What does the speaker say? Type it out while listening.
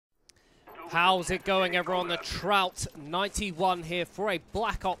How's it going, everyone? The Trout 91 here for a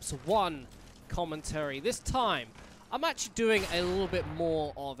Black Ops 1 commentary. This time, I'm actually doing a little bit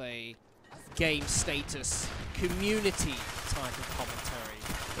more of a game status, community type of commentary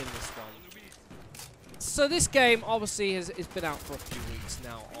in this one. So this game obviously has been out for a few weeks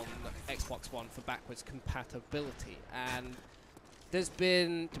now on Xbox One for backwards compatibility, and there's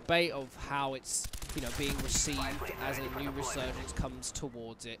been debate of how it's, you know, being received as a new resurgence comes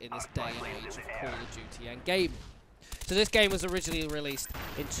towards it in this day and age of Call of Duty and gaming. So this game was originally released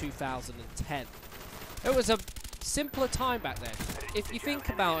in 2010. It was a simpler time back then. If you think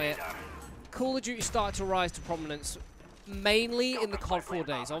about it, Call of Duty started to rise to prominence mainly in the COD 4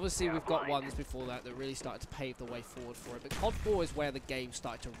 days. Obviously, we've got ones before that really started to pave the way forward for it. But COD 4 is where the game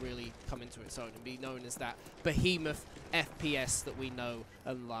started to really come into its own and be known as that behemoth FPS that we know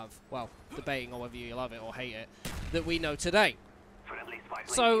and love. Well, debating on whether you love it or hate it, that we know today.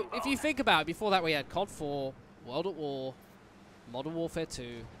 So, if you think about it, before that we had COD 4, World at War, Modern Warfare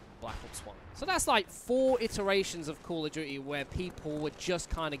 2, Black Ops 1. So that's like 4 iterations of Call of Duty where people were just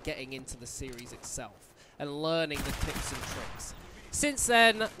kind of getting into the series itself and learning the tips and tricks. Since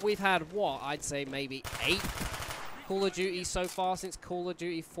then, we've had, what, I'd say maybe 8 Call of Duty so far, since Call of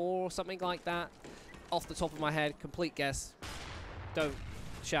Duty 4 or something like that. Off the top of my head, complete guess. Don't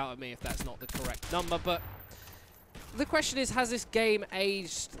shout at me if that's not the correct number, but the question is, has this game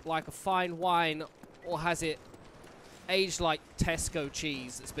aged like a fine wine, or has it aged like Tesco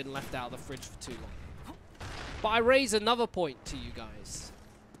cheese that's been left out of the fridge for too long? But I raise another point to you guys.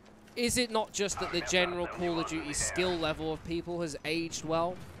 Is it not just that the general Call of Duty skill level of people has aged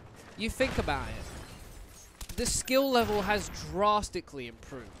well? You think about it. The skill level has drastically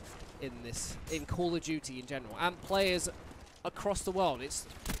improved in Call of Duty in general, and players across the world. It's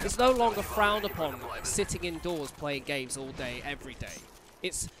no longer frowned upon sitting indoors playing games all day, every day.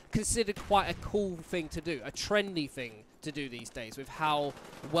 It's considered quite a cool thing to do, a trendy thing to do these days, with how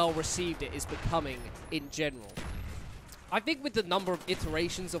well received it is becoming in general. I think with the number of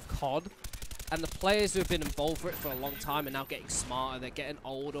iterations of COD and the players who have been involved with it for a long time and now getting smarter, they're getting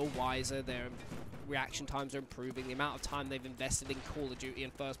older, wiser, their reaction times are improving, the amount of time they've invested in Call of Duty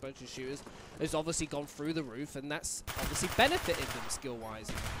and first-person shooters has obviously gone through the roof, and that's obviously benefited them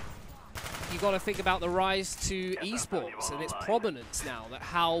skill-wise. You got to think about the rise to esports and its prominence now, that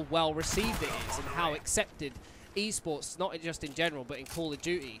how well received it is and how accepted esports, not just in general but in Call of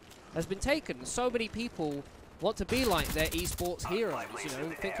Duty, has been taken. So many people want to be like their esports heroes, you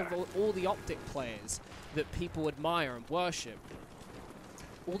know. Think of all the Optic players that people admire and worship.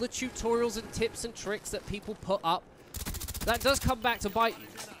 All the tutorials and tips and tricks that people put up, that does come back to bite you.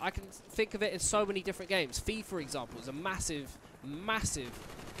 I can think of it in so many different games. FIFA, for example, is a massive, massive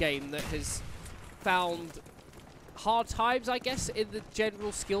game that has found hard times, I guess, in the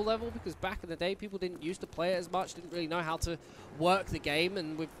general skill level, because back in the day, people didn't used to play it as much, didn't really know how to work the game,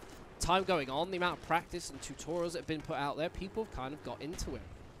 and with time going on, the amount of practice and tutorials that have been put out there, people have kind of got into it.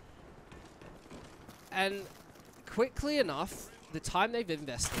 And quickly enough, the time they've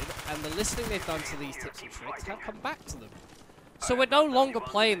invested and the listening they've done to these tips and tricks have come back to them. So we're no longer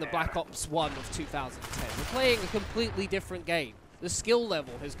playing the Black Ops 1 of 2010. We're playing a completely different game. The skill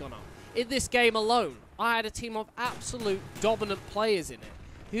level has gone up. In this game alone, I had a team of absolute dominant players in it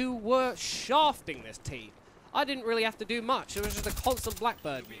who were shafting this team. I didn't really have to do much. It was just a constant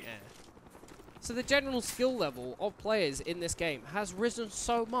blackbird in the air. So the general skill level of players in this game has risen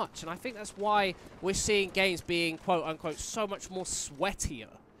so much, and I think that's why we're seeing games being, quote-unquote, so much more sweatier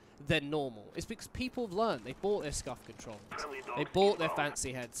than normal. It's because people have learned. They bought their scuff controllers. They bought their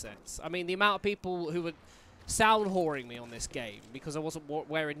fancy headsets. I mean, the amount of people who were sound whoring me on this game because I wasn't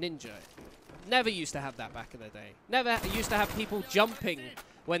wearing Ninja. Never used to have that back in the day. Never used to have people jumping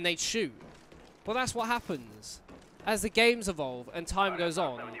when they shoot. But that's what happens. As the games evolve and time goes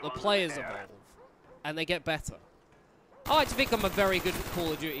on, the players evolve. And they get better. I like to think I'm a very good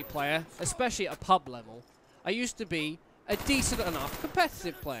Call of Duty player, especially at a pub level. I used to be a decent enough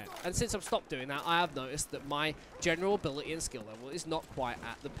competitive player, and since I've stopped doing that, I have noticed that my general ability and skill level is not quite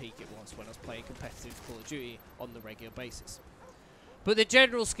at the peak it was when I was playing competitive Call of Duty on the regular basis. But the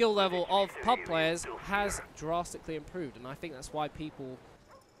general skill level of pub players has drastically improved, and I think that's why people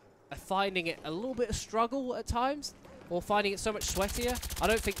are finding it a little bit of struggle at times, or finding it so much sweatier. I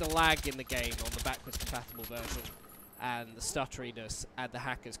don't think the lag in the game on the backwards compatible version and the stutteriness and the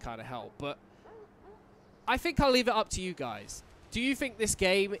hackers kind of help. But I think I'll leave it up to you guys. Do you think this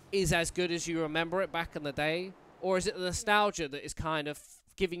game is as good as you remember it back in the day? Or is it the nostalgia that is kind of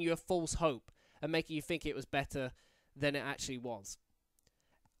giving you a false hope and making you think it was better than it actually was?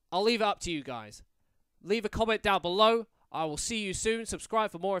 I'll leave it up to you guys. Leave a comment down below. I will see you soon.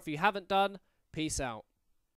 Subscribe for more if you haven't done. Peace out.